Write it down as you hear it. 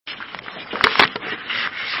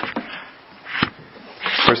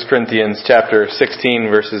1 Corinthians chapter 16,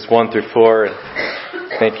 verses 1 through 4. And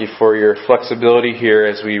thank you for your flexibility here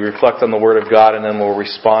as we reflect on the Word of God, and then we'll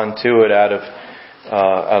respond to it out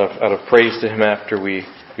of praise to Him after we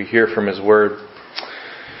hear from His Word.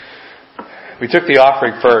 We took the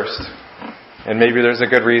offering first, and maybe there's a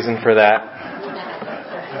good reason for that.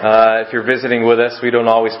 If you're visiting with us, we don't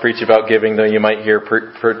always preach about giving, though you might hear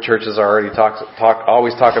churches already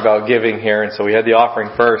always talk about giving here, and so we had the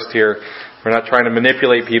offering first here. We're not trying to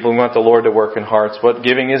manipulate people. We want the Lord to work in hearts. But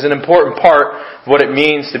giving is an important part of what it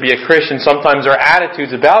means to be a Christian. Sometimes our attitudes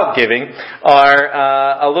about giving are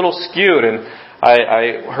a little skewed. And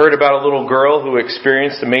I heard about a little girl who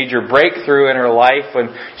experienced a major breakthrough in her life when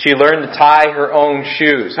she learned to tie her own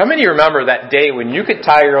shoes. How many of you remember that day when you could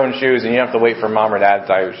tie your own shoes and you have to wait for mom or dad to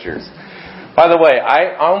tie your shoes? By the way,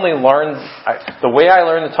 the way I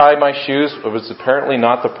learned to tie my shoes was apparently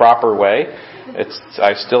not the proper way.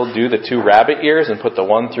 I still do the two rabbit ears and put the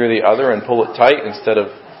one through the other and pull it tight instead of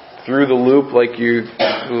through the loop like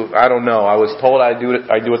I don't know. I was told I do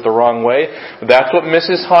it the wrong way. But that's what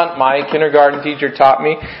Mrs. Hunt, my kindergarten teacher, taught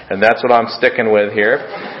me, and that's what I'm sticking with here.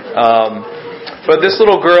 But this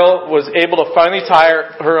little girl was able to finally tie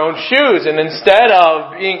her own shoes, and instead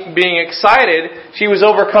of being excited, she was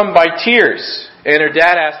overcome by tears. And her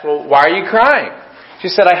dad asked, "Well, why are you crying?" She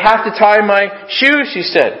said, "I have to tie my shoes," she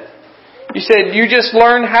said. He said, "You just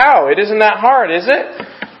learned how. It isn't that hard, is it?"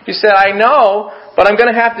 She said, "I know, but I'm going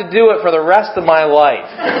to have to do it for the rest of my life,"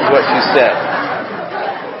 is what she said.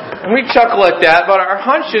 And we chuckle at that, but our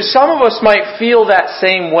hunch is some of us might feel that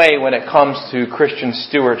same way when it comes to Christian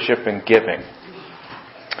stewardship and giving.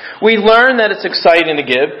 We learn that it's exciting to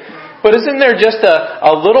give, but isn't there just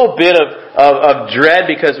a little bit of dread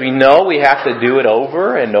because we know we have to do it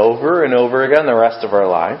over and over and over again the rest of our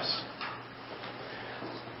lives?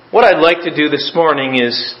 What I'd like to do this morning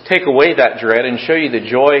is take away that dread and show you the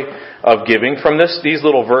joy of giving from these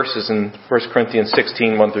little verses in 1 Corinthians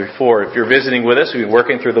 16, 1 through 4. If you're visiting with us, we've been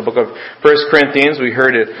working through the book of 1 Corinthians. We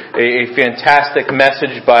heard a fantastic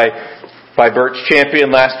message by Birch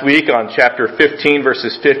Champion last week on chapter 15,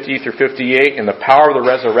 verses 50 through 58, and the power of the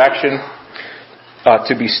resurrection.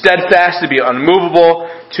 To be steadfast, to be unmovable,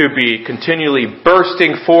 to be continually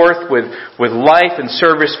bursting forth with life and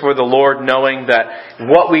service for the Lord, knowing that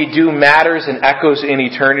what we do matters and echoes in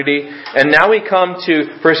eternity. And now we come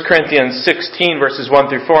to 1 Corinthians 16, verses 1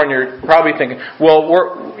 through 4, and you're probably thinking, well,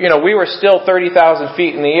 we were still 30,000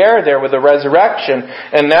 feet in the air there with the resurrection,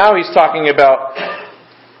 and now he's talking about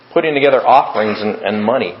putting together offerings and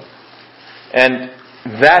money. And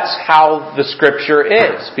that's how the Scripture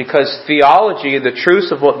is, because theology, the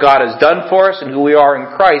truths of what God has done for us and who we are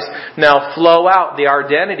in Christ, now flow out. The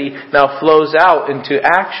identity now flows out into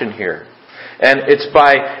action here. And it's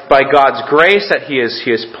by God's grace that He has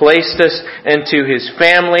placed us into His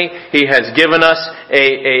family. He has given us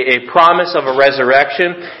a promise of a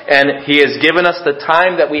resurrection, and He has given us the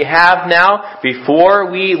time that we have now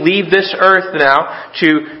before we leave this earth now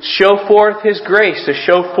to show forth His grace, to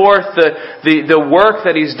show forth the work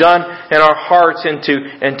that He's done in our hearts, and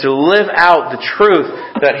to live out the truth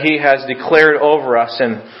that He has declared over us.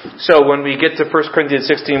 And so when we get to 1 Corinthians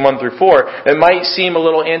 16, 1 through 4, it might seem a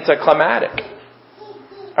little anticlimactic.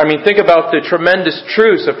 I mean, think about the tremendous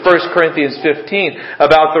truths of 1 Corinthians 15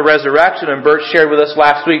 about the resurrection. And Bert shared with us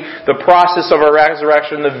last week the process of our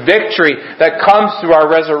resurrection, the victory that comes through our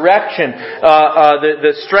resurrection.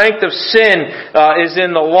 The strength of sin is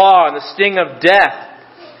in the law, and the sting of death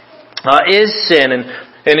is sin.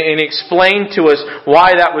 And he explained to us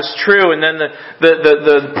why that was true. And then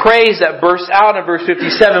the praise that bursts out in verse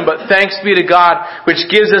 57, but thanks be to God, which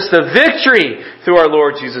gives us the victory through our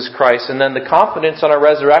Lord Jesus Christ. And then the confidence on our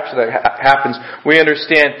resurrection that happens. We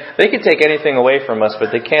understand they can take anything away from us,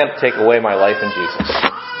 but they can't take away my life in Jesus.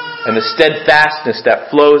 And the steadfastness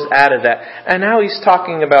that flows out of that. And now he's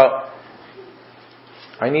talking about,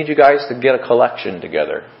 I need you guys to get a collection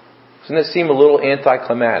together. Doesn't it seem a little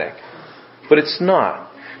anticlimactic? But it's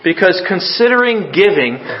not. Because considering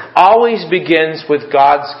giving always begins with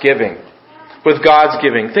God's giving. With God's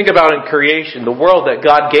giving. Think about in creation, the world that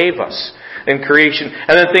God gave us in creation.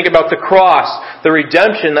 And then think about the cross, the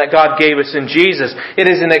redemption that God gave us in Jesus. It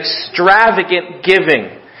is an extravagant giving.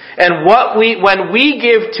 And when we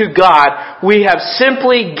give to God, we have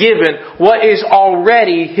simply given what is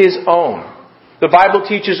already His own. The Bible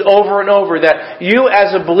teaches over and over that you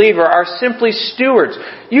as a believer are simply stewards.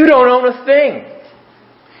 You don't own a thing.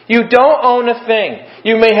 You don't own a thing.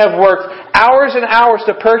 You may have worked hours and hours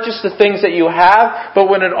to purchase the things that you have, but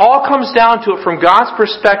when it all comes down to it from God's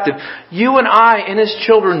perspective, you and I and His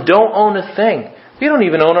children don't own a thing. We don't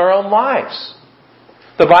even own our own lives.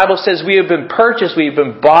 The Bible says we have been purchased, we have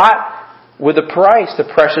been bought with a price, the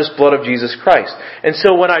precious blood of Jesus Christ. And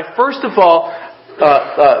so when I first of all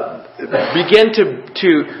begin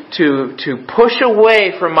to push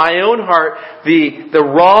away from my own heart the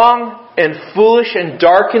wrong and foolish and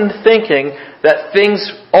darkened thinking that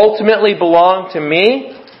things ultimately belong to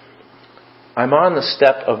me, I'm on the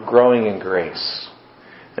step of growing in grace.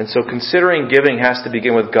 And so considering giving has to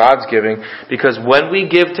begin with God's giving, because when we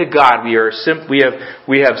give to God,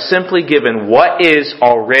 we have simply given what is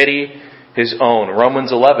already His own.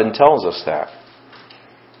 Romans 11 tells us that.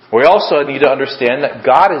 We also need to understand that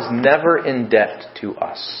God is never in debt to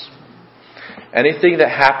us. Anything that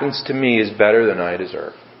happens to me is better than I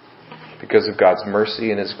deserve, because of God's mercy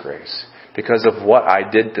and His grace, because of what I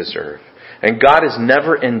did deserve. And God is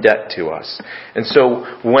never in debt to us. And so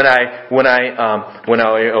when I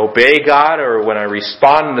obey God or when I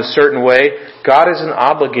respond in a certain way, God isn't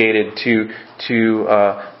obligated to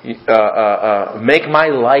make my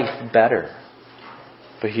life better.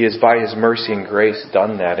 But He has, by His mercy and grace,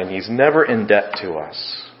 done that, and He's never in debt to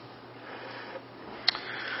us.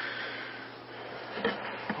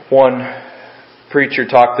 One preacher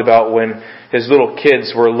talked about when his little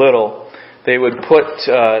kids were little, they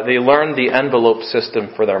learned the envelope system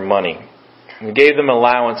for their money. He gave them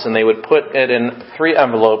allowance, and they would put it in 4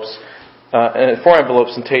 envelopes and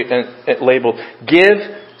labeled "Give,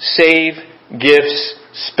 Save, Gifts,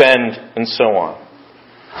 Spend," and so on.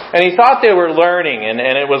 And he thought they were learning, and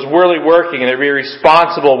it was really working, and they'd be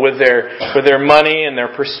responsible with their money and their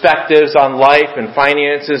perspectives on life and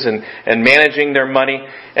finances and managing their money.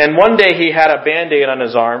 And one day he had a Band-Aid on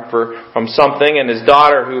his arm from something, and his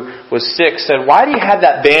daughter, who was sick, said, "Why do you have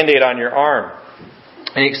that Band-Aid on your arm?"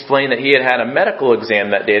 And he explained that he had a medical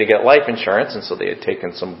exam that day to get life insurance, and so they had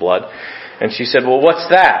taken some blood. And she said, "Well, what's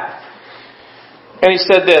that?" And he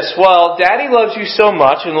said this, "Well, Daddy loves you so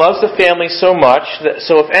much and loves the family so much,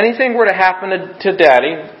 so if anything were to happen to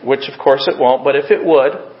Daddy, which of course it won't, but if it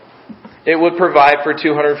would provide for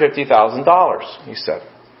 $250,000, he said.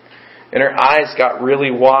 And her eyes got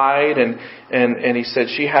really wide, and he said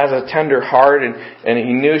she has a tender heart, and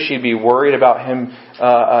he knew she'd be worried about him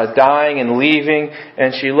dying and leaving.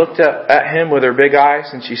 And she looked at him with her big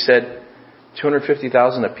eyes, and she said,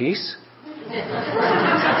 $250,000 apiece?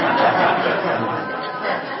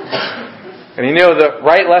 And he knew the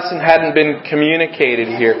right lesson hadn't been communicated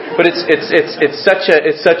here, but it's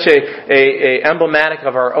such a emblematic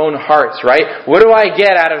of our own hearts, right? What do I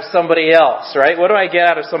get out of somebody else, right? What do I get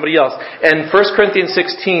out of somebody else? And 1 Corinthians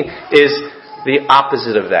 16 is the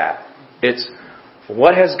opposite of that. It's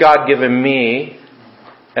what has God given me,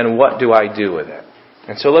 and what do I do with it?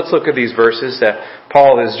 And so let's look at these verses that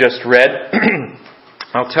Paul has just read.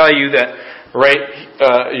 I'll tell you that.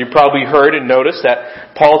 You probably heard and noticed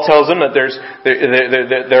that Paul tells them that there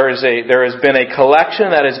has been a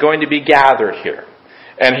collection that is going to be gathered here.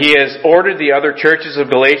 And he has ordered the other churches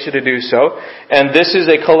of Galatia to do so. And this is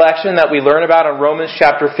a collection that we learn about in Romans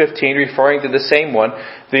chapter 15, referring to the same one.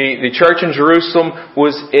 The church in Jerusalem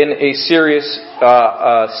was in a serious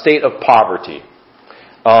state of poverty.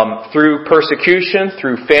 Through persecution,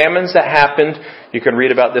 through famines that happened. You can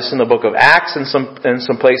read about this in the book of Acts in some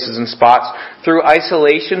places and spots. Through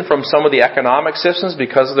isolation from some of the economic systems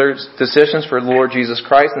because of their decisions for the Lord Jesus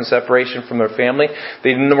Christ and separation from their family.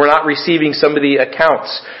 They were not receiving some of the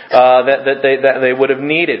accounts that they would have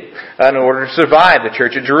needed in order to survive, the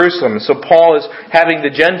church of Jerusalem. And so Paul is having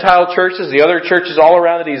the Gentile churches, the other churches all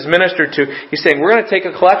around that he's ministered to. He's saying, we're going to take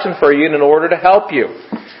a collection for you in order to help you.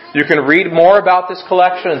 You can read more about this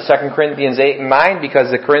collection in 2 Corinthians 8 and 9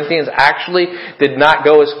 because the Corinthians actually did not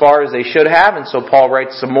go as far as they should have, and so Paul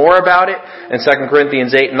writes some more about it in 2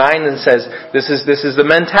 Corinthians 8 and 9 and says, this is the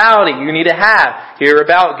mentality you need to have here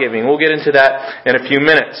about giving. We'll get into that in a few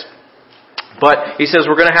minutes. But he says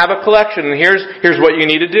we're going to have a collection, and here's what you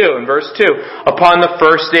need to do. In verse 2, upon the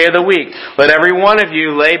first day of the week, let every one of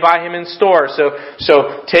you lay by him in store.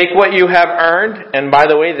 So take what you have earned, and by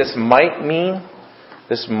the way, this might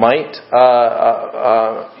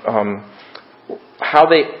how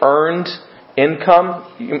they earned income,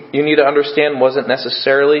 you need to understand, wasn't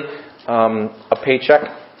necessarily a paycheck.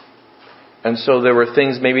 And so there were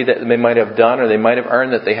things maybe that they might have done or they might have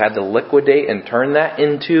earned that they had to liquidate and turn that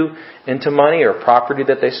into money or property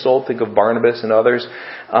that they sold. Think of Barnabas and others.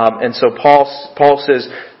 And so Paul says,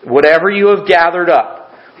 whatever you have gathered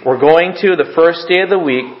up, we're going to, the first day of the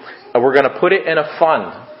week, we're going to put it in a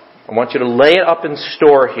fund. I want you to lay it up in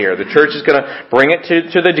store here. The church is going to bring it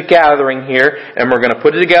to the gathering here, and we're going to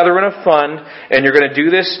put it together in a fund, and you're going to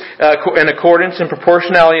do this in accordance and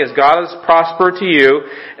proportionality as God has prospered to you.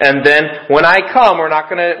 And then when I come, we're not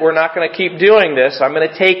going to keep doing this. I'm going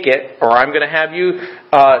to take it, or I'm going to have you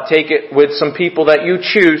take it with some people that you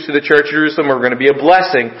choose to the Church of Jerusalem. We're going to be a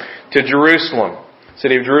blessing to Jerusalem,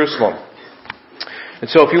 city of Jerusalem. And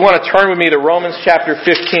so if you want to turn with me to Romans chapter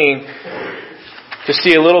 15, to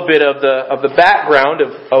see a little bit of the background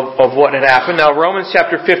of what had happened. Now, Romans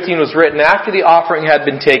chapter 15 was written after the offering had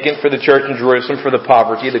been taken for the church in Jerusalem for the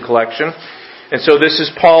poverty, the collection. And so this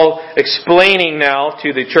is Paul explaining now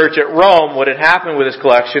to the church at Rome what had happened with his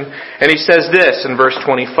collection. And he says this in verse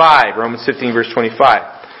 25, Romans 15 verse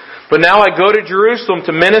 25. But now I go to Jerusalem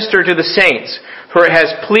to minister to the saints, for it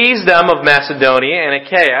has pleased them of Macedonia and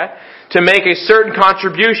Achaia to make a certain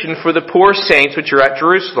contribution for the poor saints which are at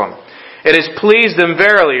Jerusalem. It has pleased them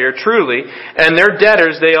verily or truly, and their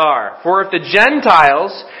debtors they are. For if the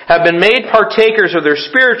Gentiles have been made partakers of their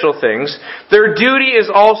spiritual things, their duty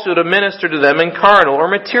is also to minister to them in carnal or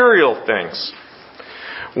material things.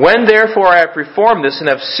 When therefore I have performed this and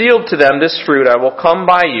have sealed to them this fruit, I will come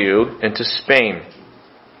by you into Spain.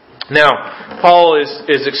 Now, Paul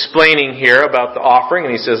is explaining here about the offering,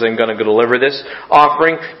 and he says, I'm going to deliver this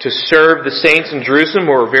offering to serve the saints in Jerusalem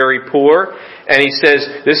who are very poor. And he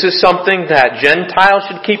says, this is something that Gentiles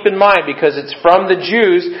should keep in mind because it's from the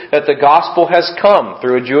Jews that the gospel has come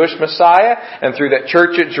through a Jewish Messiah and through that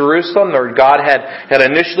church at Jerusalem where God had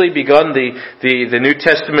initially begun the New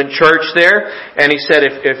Testament church there. And he said,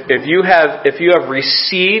 if you have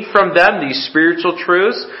received from them these spiritual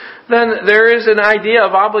truths, then there is an idea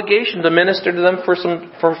of obligation to minister to them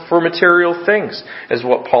for material things, is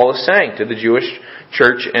what Paul is saying to the Jewish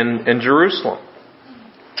church in Jerusalem.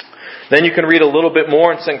 Then you can read a little bit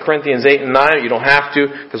more in 2 Corinthians 8 and 9. You don't have to,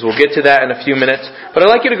 because we'll get to that in a few minutes. But I'd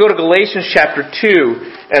like you to go to Galatians chapter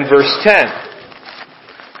 2 and verse 10.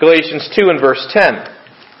 Galatians 2 and verse 10.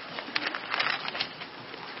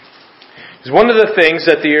 It's one of the things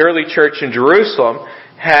that the early church in Jerusalem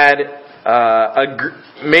had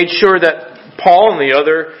made sure that Paul and the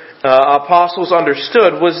other apostles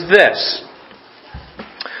understood was this.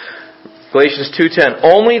 Galatians 2:10.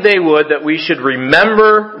 Only they would that we should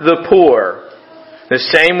remember the poor, the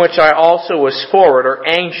same which I also was forward or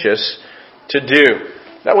anxious to do.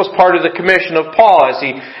 That was part of the commission of Paul as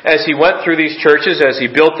he went through these churches, as he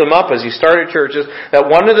built them up, as he started churches, that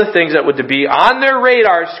one of the things that would be on their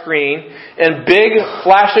radar screen in big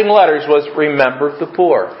flashing letters was remember the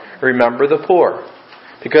poor. Remember the poor.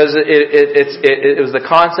 Because it was the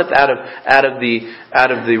concept out of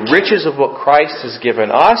the riches of what Christ has given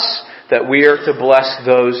us, that we are to bless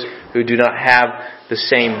those who do not have the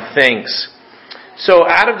same things. So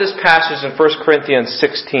out of this passage in 1 Corinthians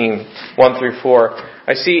 16, 1 through 4,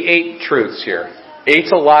 I see 8 truths here.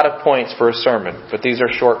 8's a lot of points for a sermon, but these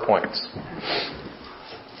are short points.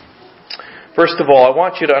 First of all, I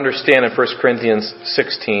want you to understand in 1 Corinthians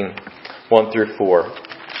 16, 1 through 4,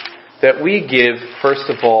 that we give, first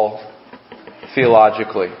of all,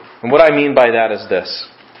 theologically. And what I mean by that is this.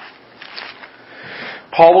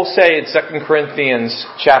 Paul will say in 2 Corinthians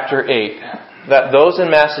chapter 8 that those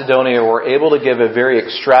in Macedonia were able to give a very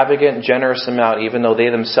extravagant, generous amount even though they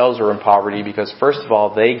themselves were in poverty because, first of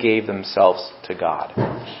all, they gave themselves to God.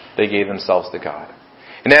 They gave themselves to God.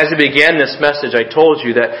 And as I began this message, I told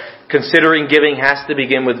you that considering giving has to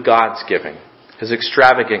begin with God's giving. His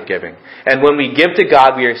extravagant giving. And when we give to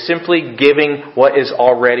God, we are simply giving what is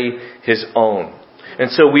already His own. And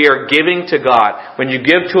so we are giving to God. When you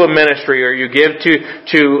give to a ministry or you give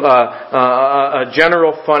to a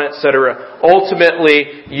general fund, etc.,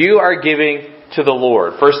 ultimately you are giving to the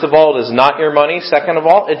Lord. First of all, it is not your money. Second of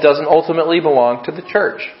all, it doesn't ultimately belong to the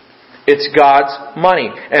church. It's God's money.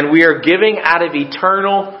 And we are giving out of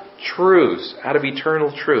eternal truths. Out of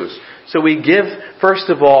eternal truths. So we give, first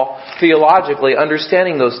of all, theologically,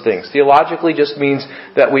 understanding those things. Theologically just means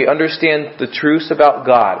that we understand the truths about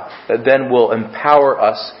God that then will empower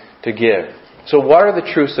us to give. So what are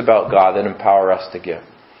the truths about God that empower us to give?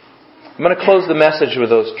 I'm going to close the message with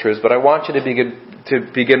those truths, but I want you to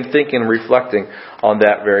begin thinking and reflecting on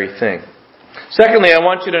that very thing. Secondly, I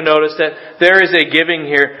want you to notice that there is a giving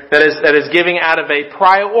here that is giving out of a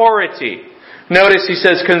priority. Notice he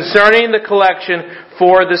says, concerning the collection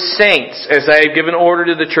for the saints, as I have given order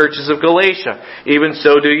to the churches of Galatia, even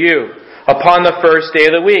so do you. Upon the first day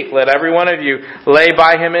of the week, let every one of you lay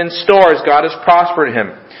by him in stores. God has prospered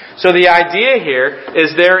him. So the idea here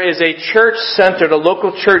is there is a church-centered, a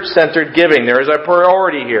local church-centered giving. There is a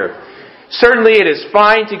priority here. Certainly it is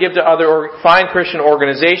fine to give to fine Christian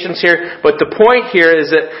organizations here, but the point here is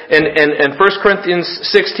that in 1 Corinthians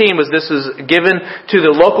 16 was this was given to the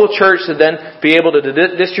local church to then be able to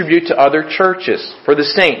distribute to other churches for the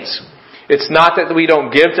saints. It's not that we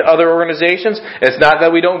don't give to other organizations. It's not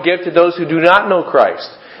that we don't give to those who do not know Christ.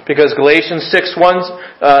 Because Galatians 6 tells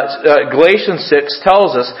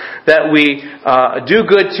us that we do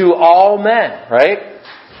good to all men, right?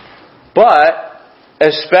 But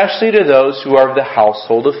especially to those who are of the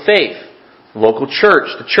household of faith, local church,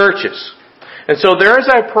 the churches. And so there is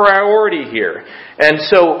a priority here. And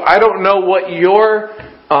so I don't know what your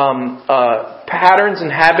patterns and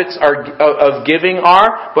habits of giving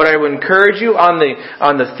are, but I would encourage you on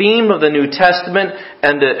the theme of the New Testament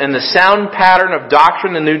and the sound pattern of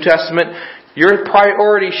doctrine in the New Testament, your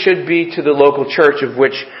priority should be to the local church of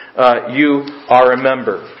which you are a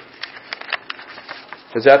member.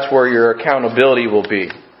 Because that's where your accountability will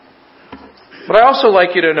be. But I also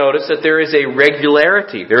like you to notice that there is a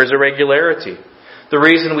regularity. There is a regularity. The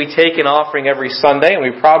reason we take an offering every Sunday, and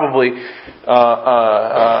we probably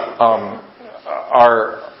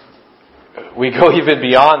we go even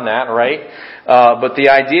beyond that, right? But the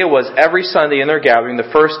idea was every Sunday in their gathering,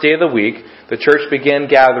 the first day of the week, the church began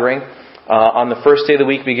gathering on the first day of the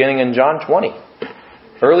week, beginning in John 20,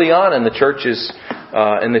 early on in the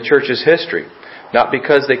church's history. Not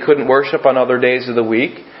because they couldn't worship on other days of the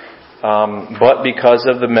week, but because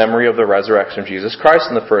of the memory of the resurrection of Jesus Christ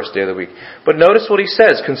on the first day of the week. But notice what he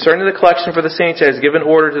says, concerning the collection for the saints, has given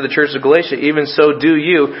order to the church of Galatia, even so do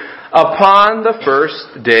you, upon the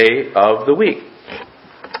first day of the week.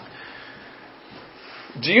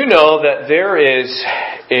 Do you know that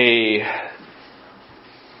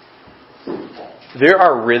there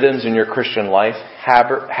are rhythms in your Christian life,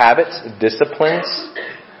 habits, disciplines,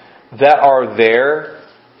 that are there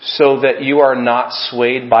so that you are not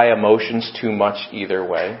swayed by emotions too much either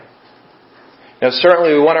way? Now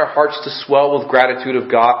certainly we want our hearts to swell with gratitude of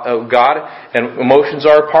God, and emotions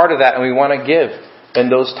are a part of that, and we want to give in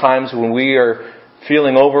those times when we are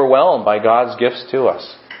feeling overwhelmed by God's gifts to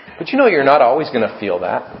us. But you know you're not always going to feel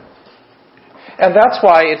that. And that's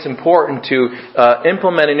why it's important to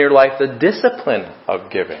implement in your life the discipline of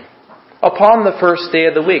giving. Upon the first day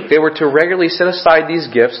of the week, they were to regularly set aside these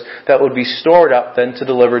gifts that would be stored up then to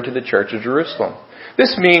deliver to the church of Jerusalem.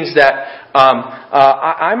 This means that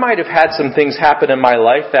I might have had some things happen in my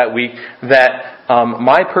life that week that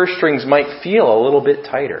my purse strings might feel a little bit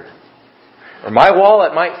tighter. Or my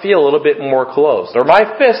wallet might feel a little bit more closed. Or my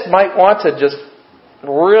fist might want to just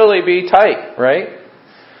really be tight, right?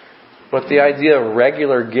 But the idea of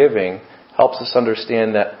regular giving helps us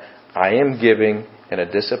understand that I am giving in a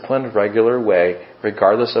disciplined, regular way,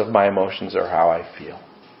 regardless of my emotions or how I feel.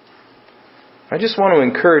 I just want to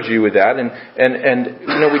encourage you with that. And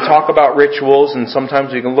we talk about rituals, and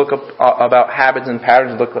sometimes we can look up about habits and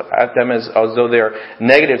patterns and look at them as though they are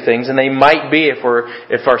negative things, and they might be if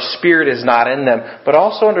our spirit is not in them. But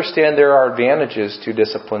also understand there are advantages to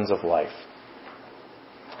disciplines of life.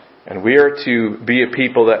 And we are to be a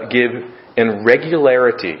people that give in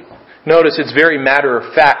regularity. Notice it's very matter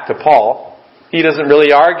of fact to Paul. He doesn't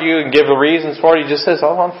really argue and give the reasons for it. He just says,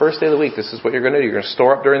 on the first day of the week, this is what you're going to do. You're going to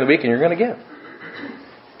store up during the week and you're going to give.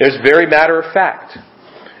 It's very matter of fact.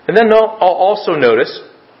 And then I'll also notice,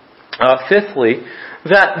 fifthly,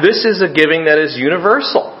 that this is a giving that is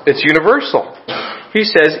universal. It's universal. He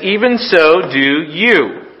says, even so do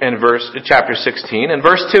you, in chapter 16. In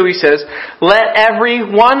verse 2 he says, let every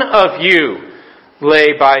one of you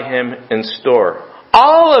lay by him in store.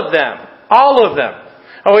 All of them.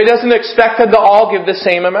 Oh, he doesn't expect them to all give the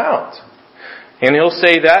same amount. And he'll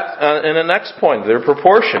say that in the next point, their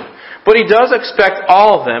proportion. But he does expect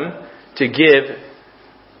all of them to give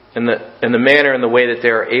in the manner and the way that they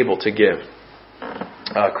are able to give.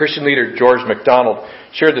 Christian leader George MacDonald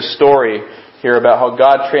shared the story here about how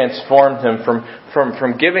God transformed him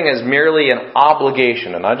from giving as merely an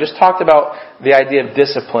obligation. And I just talked about the idea of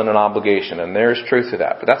discipline and obligation, and there's truth to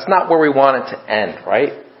that. But that's not where we want it to end,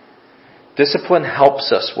 right? Discipline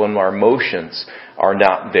helps us when our emotions are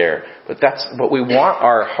not there. But we want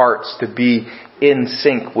our hearts to be in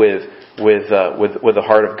sync with the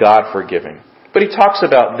heart of God for giving. But he talks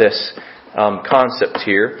about this concept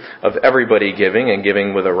here of everybody giving and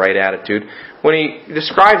giving with a right attitude when he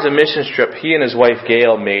describes a mission trip he and his wife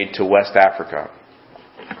Gail made to West Africa.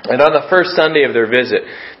 And on the first Sunday of their visit,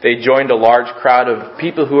 they joined a large crowd of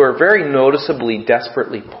people who are very noticeably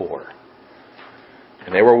desperately poor.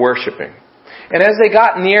 And they were worshiping. And as they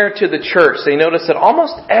got near to the church, they noticed that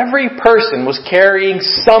almost every person was carrying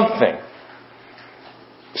something.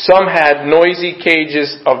 Some had noisy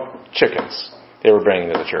cages of chickens they were bringing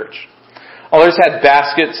to the church. Others had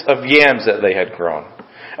baskets of yams that they had grown.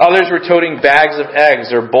 Others were toting bags of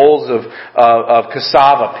eggs or bowls of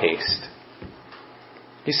cassava paste.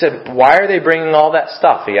 He said, why are they bringing all that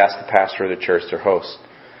stuff? He asked the pastor of the church, their host.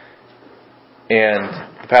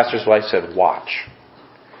 And the pastor's wife said, watch.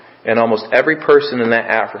 And almost every person in that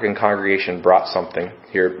African congregation brought something.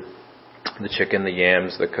 Here, the chicken, the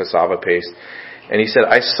yams, the cassava paste. And he said,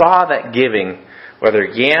 I saw that giving, whether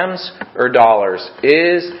yams or dollars,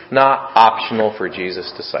 is not optional for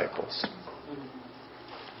Jesus' disciples.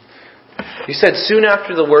 He said, soon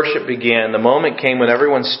after the worship began, the moment came when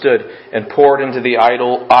everyone stood and poured into the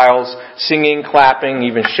aisles, singing, clapping,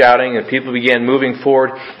 even shouting, and people began moving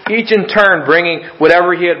forward, each in turn bringing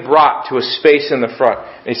whatever he had brought to a space in the front.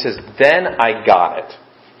 And he says, then I got it.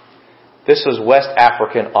 This was West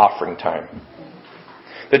African offering time.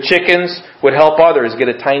 The chickens would help others get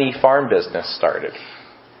a tiny farm business started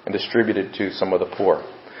and distributed to some of the poor.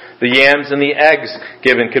 The yams and the eggs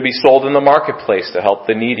given could be sold in the marketplace to help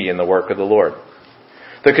the needy in the work of the Lord.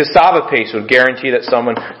 The cassava paste would guarantee that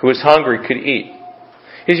someone who was hungry could eat.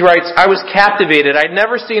 He writes, I was captivated. I'd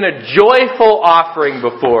never seen a joyful offering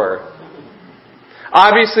before.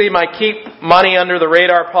 Obviously, my keep money under the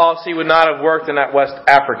radar policy would not have worked in that West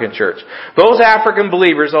African church. Those African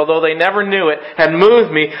believers, although they never knew it, had moved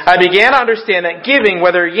me. I began to understand that giving,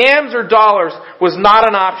 whether yams or dollars, was not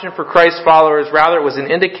an option for Christ's followers. Rather, it was an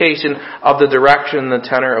indication of the direction and the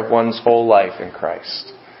tenor of one's whole life in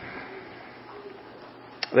Christ.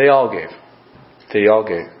 They all gave. They all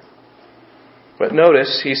gave. But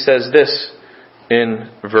notice, he says this in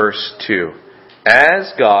verse 2.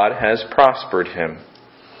 As God has prospered him.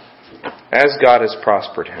 As God has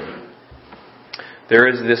prospered him. There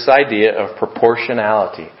is this idea of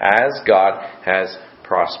proportionality. As God has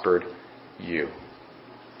prospered you.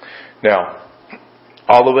 Now,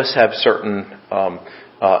 all of us have certain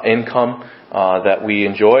income that we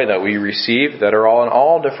enjoy, that we receive, that are all on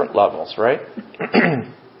all different levels, right?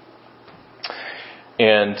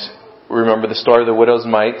 And remember the story of the widow's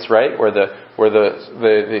mites, right? Where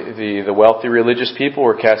the wealthy religious people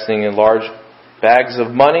were casting in large bags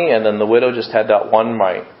of money, and then the widow just had that one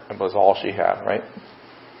mite. It was all she had, right?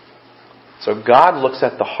 So God looks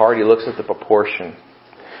at the heart. He looks at the proportion.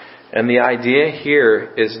 And the idea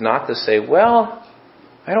here is not to say, well,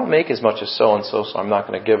 I don't make as much as so-and-so, so I'm not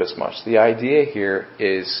going to give as much. The idea here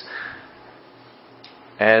is,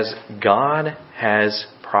 as God has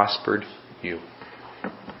prospered you.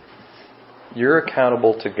 You're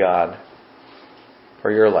accountable to God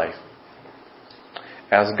for your life.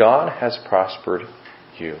 As God has prospered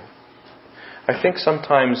you. I think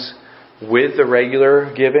sometimes with the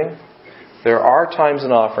regular giving, there are times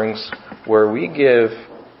in offerings where we give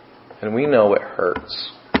and we know it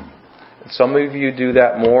hurts. And some of you do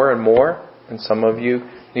that more and more, and some of you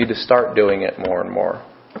need to start doing it more and more.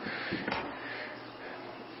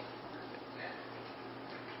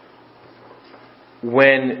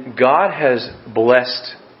 When God has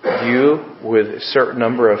blessed you with a certain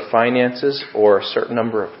number of finances or a certain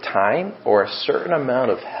number of time or a certain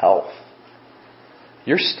amount of health,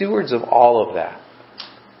 you're stewards of all of that.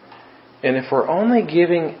 And if we're only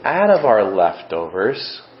giving out of our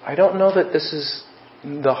leftovers, I don't know that this is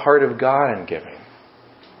the heart of God in giving.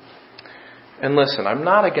 And listen, I'm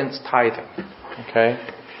not against tithing, okay?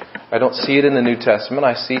 I don't see it in the New Testament.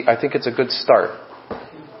 I think it's a good start.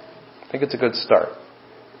 I think it's a good start.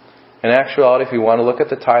 In actuality, if you want to look at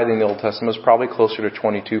the tithing in the Old Testament, it's probably closer to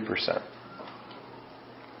 22%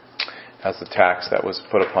 as the tax that was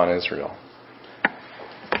put upon Israel.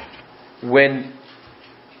 When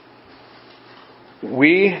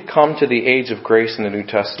we come to the age of grace in the New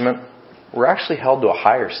Testament, we're actually held to a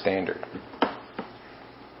higher standard.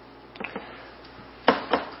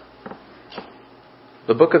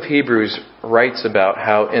 The book of Hebrews writes about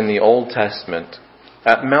how in the Old Testament,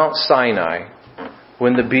 at Mount Sinai,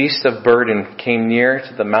 when the beast of burden came near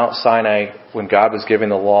to the Mount Sinai when God was giving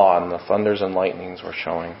the law and the thunders and lightnings were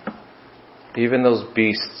showing, even those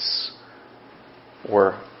beasts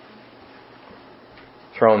were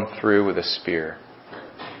thrown through with a spear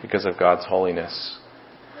because of God's holiness.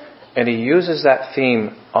 And he uses that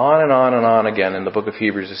theme on and on and on again in the book of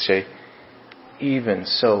Hebrews to say, even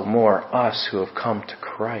so more us who have come to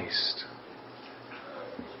Christ.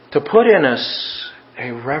 To put in us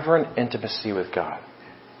a reverent intimacy with God.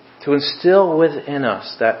 To instill within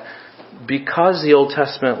us that because the Old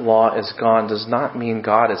Testament law is gone does not mean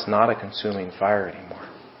God is not a consuming fire anymore.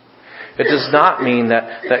 It does not mean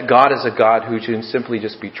that God is a God who can simply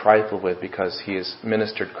just be trifled with because he has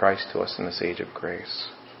ministered Christ to us in this age of grace.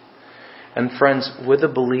 And friends, with a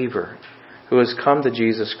believer who has come to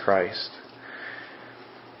Jesus Christ,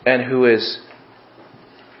 and who has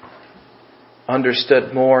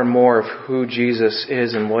understood more and more of who Jesus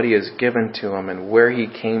is and what He has given to him and where He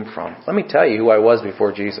came from. Let me tell you who I was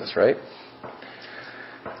before Jesus, right?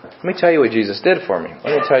 Let me tell you what Jesus did for me.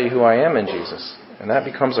 Let me tell you who I am in Jesus. And that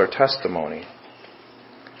becomes our testimony.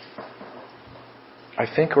 I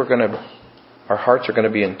think our hearts are going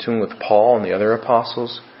to be in tune with Paul and the other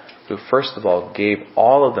apostles who first of all gave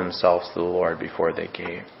all of themselves to the Lord before they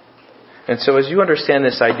gave. And so as you understand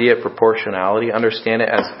this idea of proportionality, understand it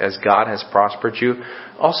as God has prospered you.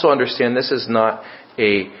 Also understand this is not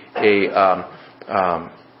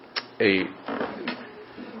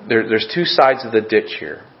there's two sides of the ditch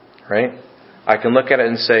here, right? I can look at it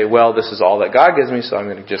and say, well, this is all that God gives me, so I'm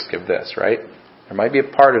going to just give this, right? There might be a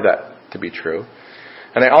part of that to be true.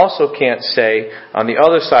 And I also can't say on the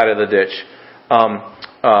other side of the ditch,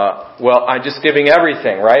 well, I'm just giving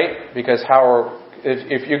everything, right? Because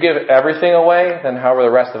if you give everything away, then how are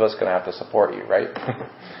the rest of us going to have to support you, right?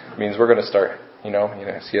 It means we're going to start,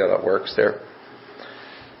 see how that works there.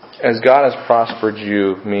 As God has prospered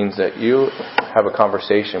you means that you have a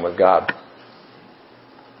conversation with God.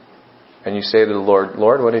 And you say to the Lord,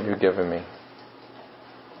 Lord, what have you given me?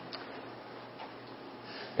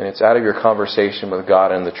 And it's out of your conversation with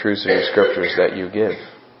God and the truths of your scriptures that you give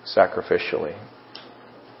sacrificially.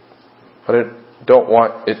 But I don't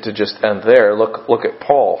want it to just end there. Look at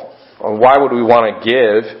Paul. Why would we want to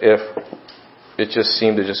give if it just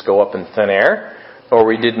seemed to just go up in thin air? Or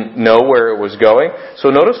we didn't know where it was going? So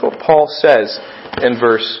notice what Paul says in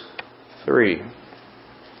verse 3.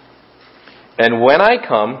 And when I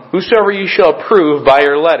come, whosoever ye shall approve by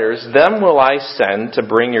your letters, them will I send to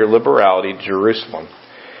bring your liberality to Jerusalem.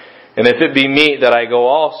 And if it be meet that I go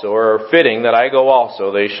also, or fitting that I go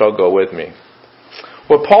also, they shall go with me.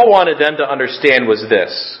 What Paul wanted them to understand was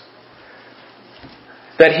this.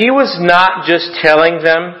 That he was not just telling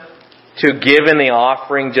them to give in the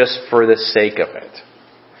offering just for the sake of it.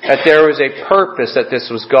 That there was a purpose that this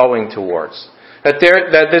was going towards. That there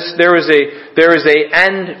is a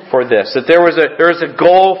end for this. That there is a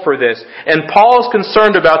goal for this. And Paul is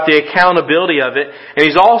concerned about the accountability of it. And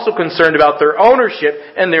he's also concerned about their ownership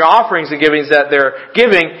and their offerings and givings that they're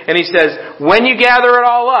giving. And he says, when you gather it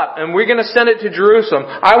all up, and we're going to send it to Jerusalem,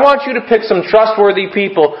 I want you to pick some trustworthy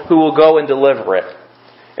people who will go and deliver it.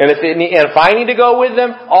 And if I need to go with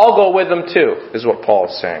them, I'll go with them too, is what Paul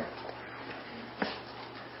is saying.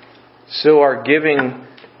 So our giving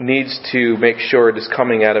needs to make sure it is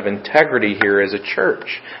coming out of integrity here as a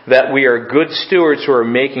church. That we are good stewards who are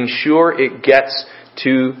making sure it gets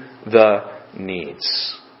to the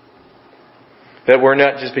needs. That we're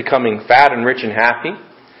not just becoming fat and rich and happy,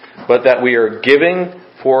 but that we are giving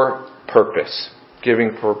for purpose.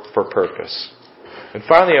 Giving for purpose. And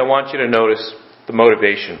finally, I want you to notice the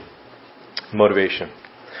motivation.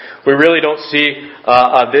 We really don't see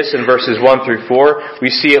this in verses 1 through 4. We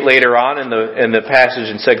see it later on in the passage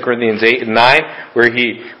in 2 Corinthians 8 and 9, where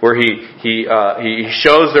he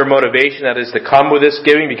shows their motivation that is to come with this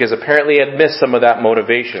giving, because apparently he had missed some of that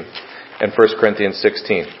motivation in 1 Corinthians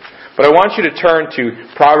 16. But I want you to turn to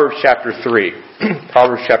Proverbs chapter 3.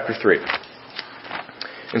 Proverbs chapter 3.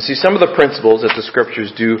 And see some of the principles that the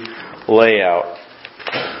Scriptures do lay out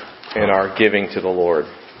in our giving to the Lord.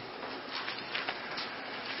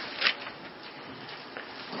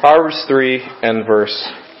 Proverbs 3 and verse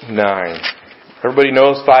 9. Everybody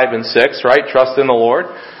knows 5 and 6, right? Trust in the Lord.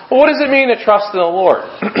 Well, what does it mean to trust in the Lord?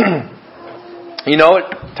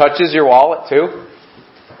 It touches your wallet too.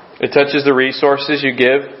 It touches the resources you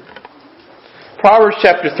give. Proverbs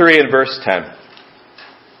chapter 3 and verse 10.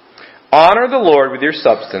 Honor the Lord with your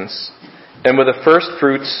substance and with the first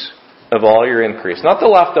fruits of all your increase. Not the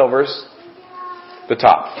leftovers, the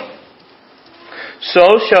top.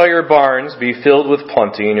 So shall your barns be filled with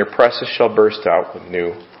plenty, and your presses shall burst out with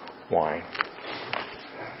new wine.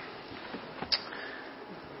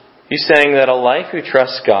 He's saying that a life who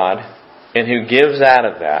trusts God and who gives out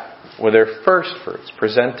of that with their first fruits,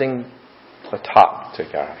 presenting the top to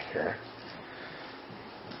God here,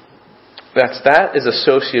 that is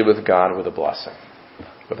associated with God with a blessing.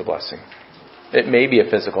 With a blessing. It may be a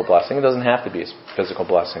physical blessing. It doesn't have to be a physical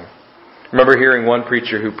blessing. I remember hearing one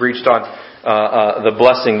preacher who preached on the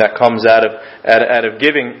blessing that comes out of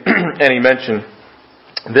giving, and he mentioned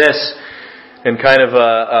this in kind of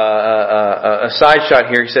a side shot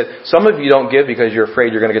here. He said, some of you don't give because you're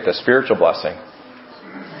afraid you're going to get the spiritual blessing.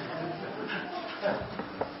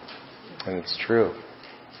 And it's true,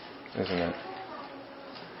 isn't it?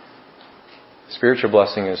 Spiritual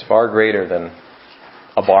blessing is far greater than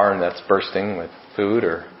a barn that's bursting with food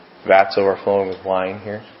or vats overflowing with wine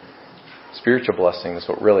here. Spiritual blessing is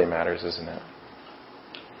what really matters, isn't it?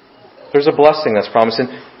 There's a blessing that's promised. And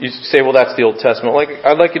you say, well, that's the Old Testament.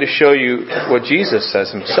 I'd like you to show you what Jesus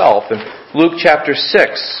says himself in Luke chapter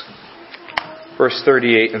 6, verse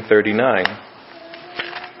 38 and 39.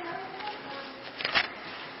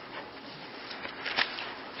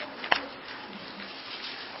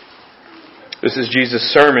 This is Jesus'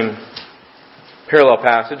 sermon. Parallel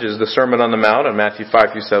passage is the Sermon on the Mount in Matthew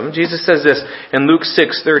 5 through 7. Jesus says this in Luke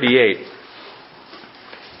 6:38.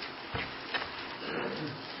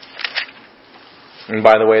 And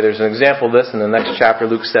by the way, there's an example of this in the next chapter,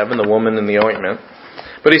 Luke 7, the woman and the ointment.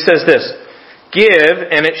 But he says this, "Give,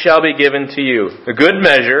 and it shall be given to you. A good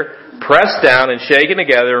measure, pressed down and shaken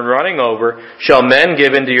together and running over, shall men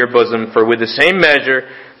give into your bosom. For with the same measure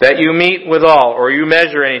that you mete withal, or you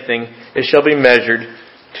measure anything, it shall be measured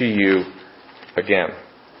to you again."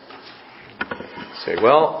 You say,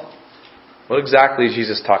 well, what exactly is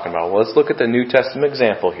Jesus talking about? Well, let's look at the New Testament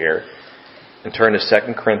example here and turn to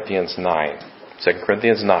 2 Corinthians 9. 2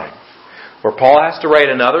 Corinthians 9. Where Paul has to write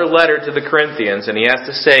another letter to the Corinthians, and he has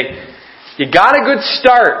to say, you got a good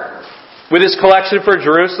start with this collection for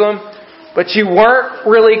Jerusalem, but you weren't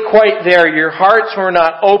really quite there. Your hearts were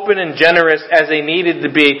not open and generous as they needed to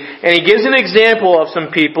be. And he gives an example of some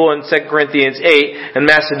people in 2 Corinthians 8 in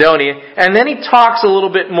Macedonia. And then he talks a little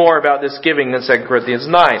bit more about this giving in 2 Corinthians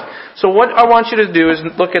 9. So what I want you to do is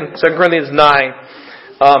look in 2 Corinthians 9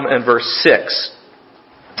 and verse 6.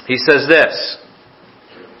 He says this,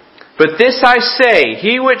 "But this I say,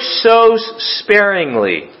 he which sows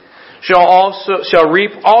sparingly shall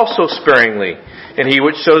reap also sparingly. And he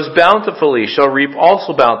which sows bountifully shall reap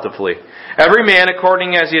also bountifully. Every man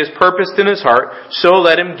according as he has purposed in his heart, so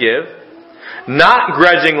let him give, not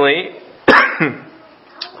grudgingly,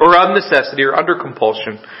 or of necessity, or under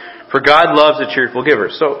compulsion. For God loves a cheerful giver."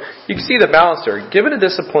 So you can see the balance there. Give it a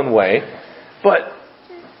disciplined way, but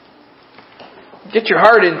get your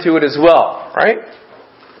heart into it as well, right?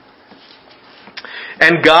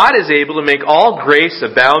 "And God is able to make all grace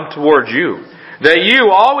abound towards you, that you,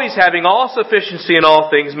 always having all sufficiency in all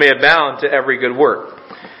things, may abound to every good work.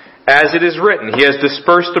 As it is written, He has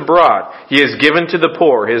dispersed abroad, He has given to the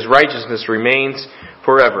poor, His righteousness remains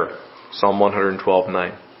forever." Psalm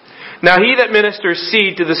 112:9. "Now he that ministers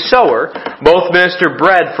seed to the sower, both minister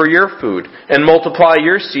bread for your food, and multiply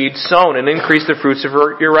your seed sown, and increase the fruits of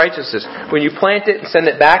your righteousness." When you plant it and send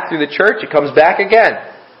it back through the church, it comes back again.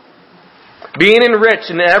 "Being enriched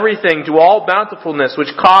in everything to all bountifulness,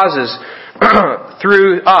 which causes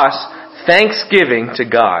through us thanksgiving to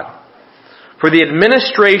God. For the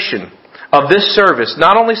administration of this service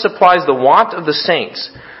not only supplies the want of the saints,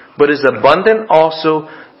 but is abundant also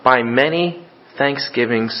by many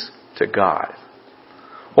thanksgivings to God."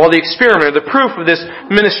 While the experiment, the proof of this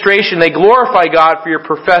ministration, they glorify God for your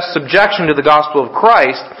professed subjection to the gospel of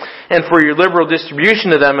Christ, and for your liberal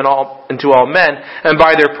distribution to them and to all men, and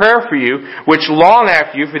by their prayer for you, which long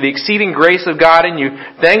after you for the exceeding grace of God in you,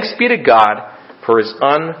 thanks be to God for His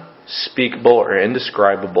unspeakable or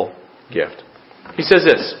indescribable gift. He says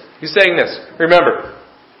this. He's saying this. Remember,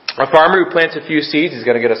 a farmer who plants a few seeds is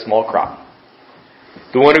going to get a small crop.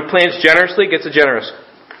 The one who plants generously gets a generous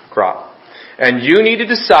crop. And you need to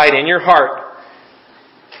decide in your heart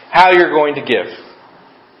how you're going to give.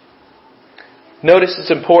 Notice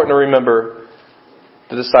it's important to remember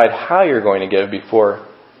to decide how you're going to give before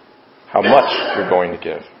how much you're going to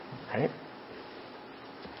give. Right?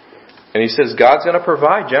 And he says God's going to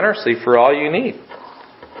provide generously for all you need.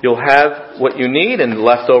 You'll have what you need and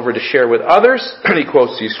left over to share with others. He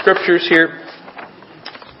quotes these scriptures here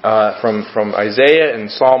from Isaiah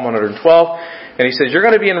and Psalm 112. And he says, you're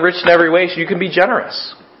going to be enriched in every way so you can be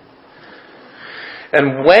generous.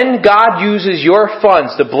 And when God uses your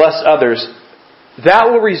funds to bless others, that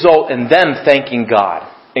will result in them thanking God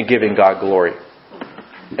and giving God glory.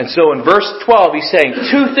 And so in verse 12, he's saying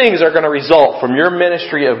two things are going to result from your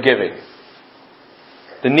ministry of giving.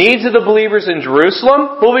 The needs of the believers in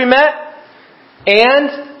Jerusalem will be met,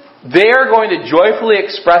 and they are going to joyfully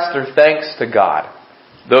express their thanks to God.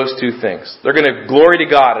 Those two things. They're going to glory to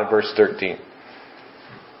God in verse 13.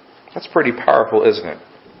 That's pretty powerful, isn't it?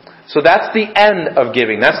 So that's the end of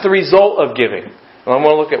giving. That's the result of giving. And I'm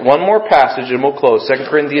going to look at one more passage and we'll close. 2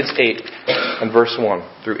 Corinthians 8 and verse 1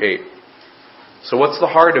 through 8. So what's the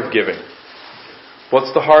heart of giving?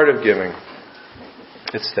 What's the heart of giving?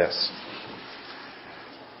 It's this.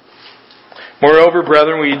 Moreover,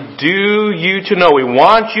 brethren, we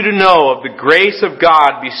want you to know of the grace of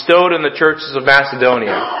God bestowed on the churches of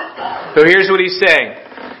Macedonia. So here's what he's saying.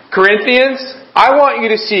 Corinthians, I want you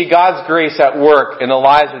to see God's grace at work in the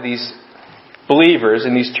lives of these believers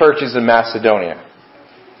in these churches in Macedonia.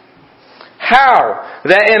 How?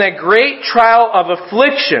 That in a great trial of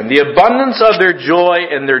affliction, the abundance of their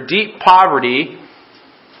joy and their deep poverty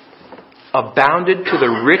abounded to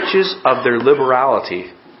the riches of their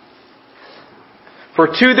liberality. For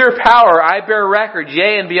to their power I bear record,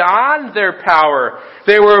 yea, and beyond their power,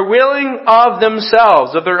 they were willing of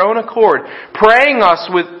themselves, of their own accord, praying us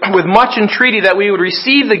with much entreaty that we would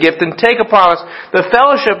receive the gift and take upon us the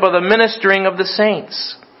fellowship of the ministering of the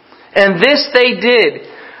saints. And this they did,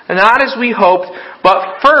 not as we hoped,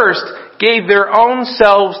 but first gave their own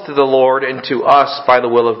selves to the Lord and to us by the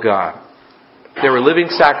will of God. They were living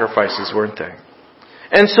sacrifices, weren't they?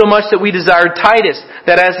 And so much that we desired Titus,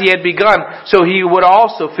 that as he had begun, so he would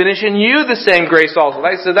also finish in you the same grace also.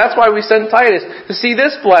 So that's why we sent Titus, to see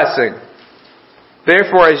this blessing.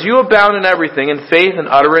 Therefore, as you abound in everything, in faith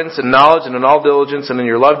and utterance and knowledge and in all diligence and in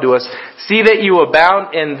your love to us, see that you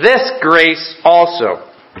abound in this grace also.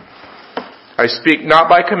 I speak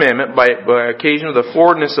not by commandment, by occasion of the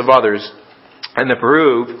forwardness of others, and to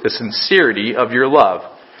prove the sincerity of your love.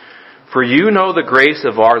 For you know the grace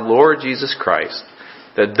of our Lord Jesus Christ,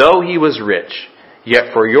 that though he was rich,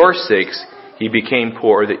 yet for your sakes he became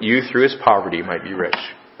poor, that you through his poverty might be rich.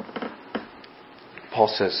 Paul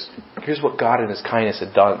says, here's what God in his kindness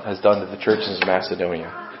has done to the churches of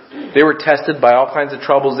Macedonia. They were tested by all kinds of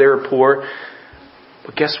troubles. They were poor.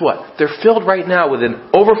 But guess what? They're filled right now with an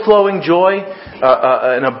overflowing joy,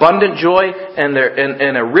 an abundant joy,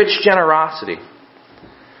 and a rich generosity.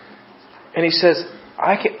 And he says,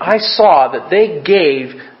 I saw that they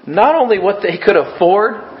gave not only what they could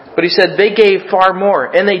afford, but he said they gave far more.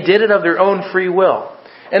 And they did it of their own free will.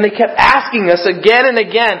 And they kept asking us again and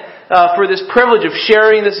again for this privilege of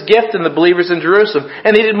sharing this gift in the believers in Jerusalem.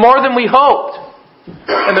 And they did more than we hoped.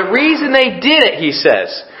 And the reason they did it, he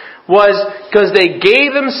says, was because they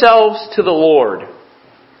gave themselves to the Lord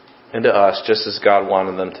and to us, just as God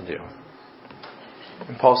wanted them to do.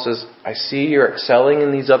 And Paul says, I see you're excelling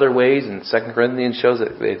in these other ways. And 2 Corinthians shows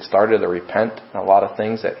that they had started to repent in a lot of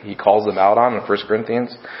things that he calls them out on in 1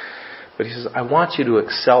 Corinthians. But he says, I want you to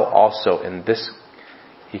excel also in this,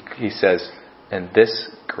 he says, in this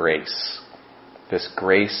grace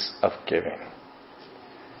of giving.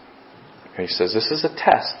 And he says, this is a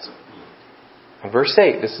test. In verse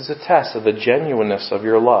 8, this is a test of the genuineness of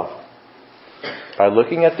your love. By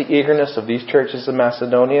looking at the eagerness of these churches in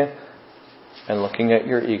Macedonia, and looking at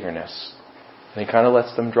your eagerness. And he kind of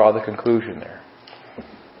lets them draw the conclusion there.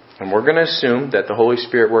 And we're going to assume that the Holy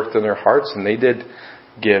Spirit worked in their hearts and they did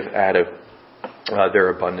give out of their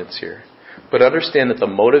abundance here. But understand that the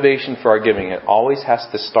motivation for our giving, it always has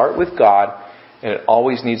to start with God, and it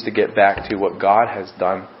always needs to get back to what God has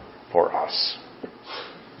done for us.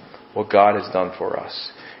 What God has done for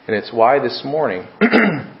us. And it's why this morning,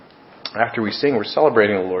 after we sing, we're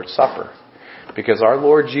celebrating the Lord's Supper. Because our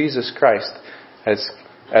Lord Jesus Christ, as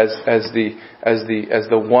the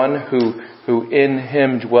one who in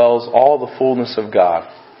him dwells all the fullness of God,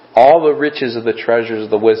 all the riches of the treasures of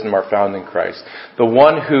the wisdom are found in Christ. The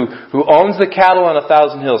one who owns the cattle on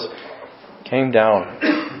 1,000 hills came down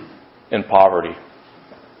in poverty.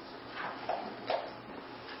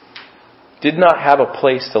 Did not have a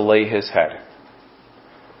place to lay his head,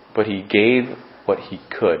 but he gave what he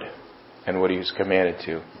could and what he was commanded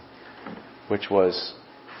to, which was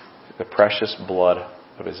the precious blood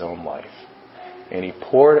of his own life. And he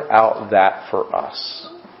poured out that for us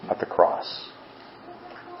at the cross.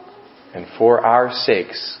 And for our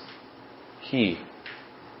sakes, he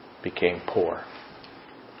became poor.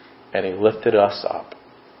 And he lifted us up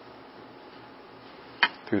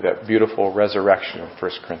through that beautiful resurrection of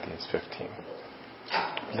 1 Corinthians 15.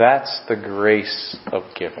 That's the grace of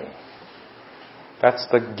giving. That's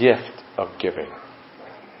the gift of giving.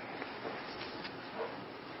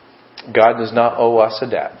 God does not owe us a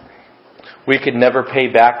debt. We could never pay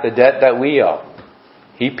back the debt that we owe.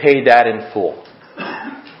 He paid that in full.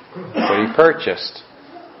 But He purchased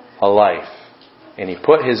a life. And He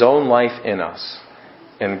put His own life in us.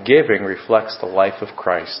 And giving reflects the life of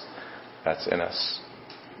Christ that's in us.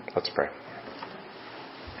 Let's pray.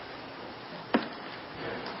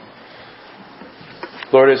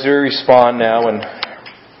 Lord, as we respond now and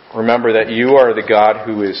remember that You are the God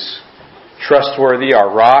who is trustworthy,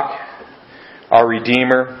 our rock, our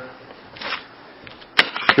Redeemer.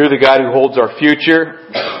 You're the God who holds our future.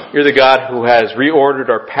 You're the God who has reordered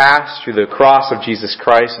our past through the cross of Jesus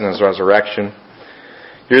Christ and His resurrection.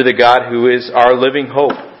 You're the God who is our living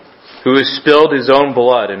hope, who has spilled His own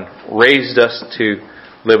blood and raised us to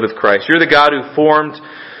live with Christ. You're the God who formed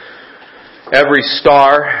every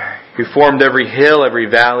star, who formed every hill, every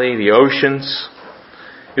valley, the oceans.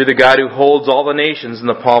 You're the God who holds all the nations in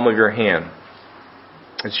the palm of Your hand.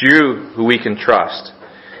 It's you who we can trust.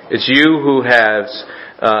 It's you who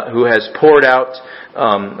has poured out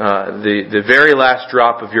the very last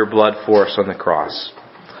drop of your blood for us on the cross.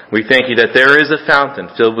 We thank you that there is a fountain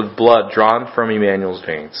filled with blood drawn from Emmanuel's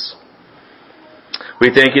veins.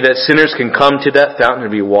 We thank you that sinners can come to that fountain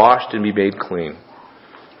and be washed and be made clean.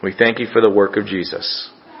 We thank you for the work of Jesus.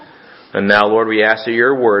 And now, Lord, we ask that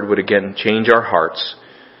your word would again change our hearts.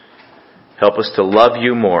 Help us to love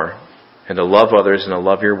you more and to love others and to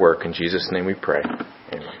love your work. In Jesus' name we pray.